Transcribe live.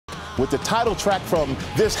with the title track from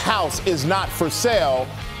This House Is Not For Sale.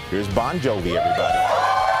 Here's Bon Jovi, everybody.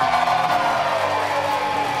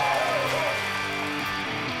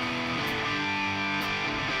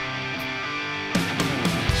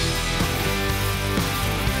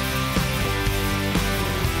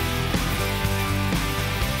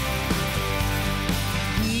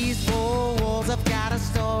 I've got a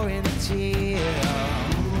story to tell.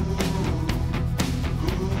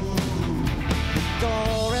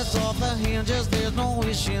 Doors off the hinges, there's no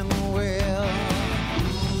wishing well.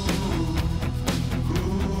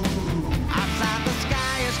 Outside the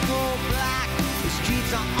sky is cold black, the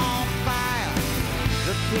streets are on fire,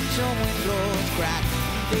 the picture windows crack,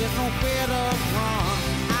 there's nowhere to run.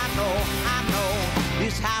 I know,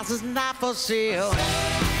 this house is not for sale.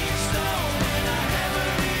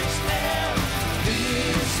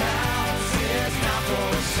 This house is not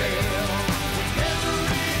for sale.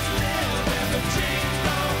 Memories live and the dreams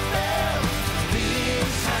don't fail.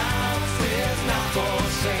 This house is not for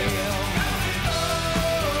sale.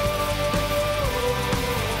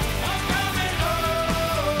 I'm coming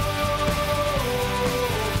home.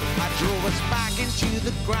 I drove a spike into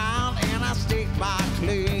the ground and I staked my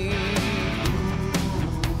claim.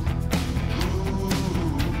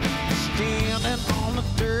 Standing on the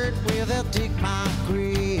dirt where they'll dig my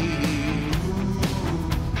grave.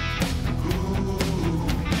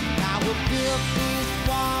 I will build these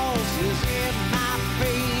walls, is in my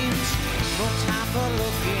veins. No time for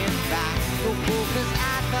looking back, no focus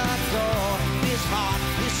at the door. This heart,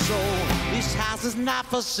 this soul, this house is not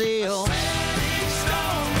for sale. This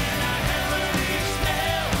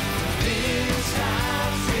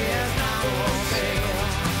house is not for sale.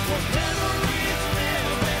 Memories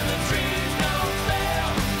live and the dreams don't fail.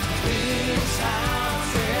 This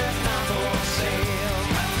house is not for sale.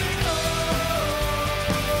 Coming home,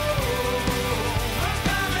 I'm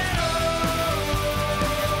coming home.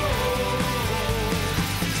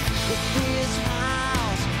 But this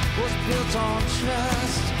house was built on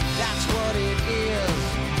trust. That's what it is,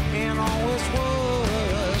 and always was.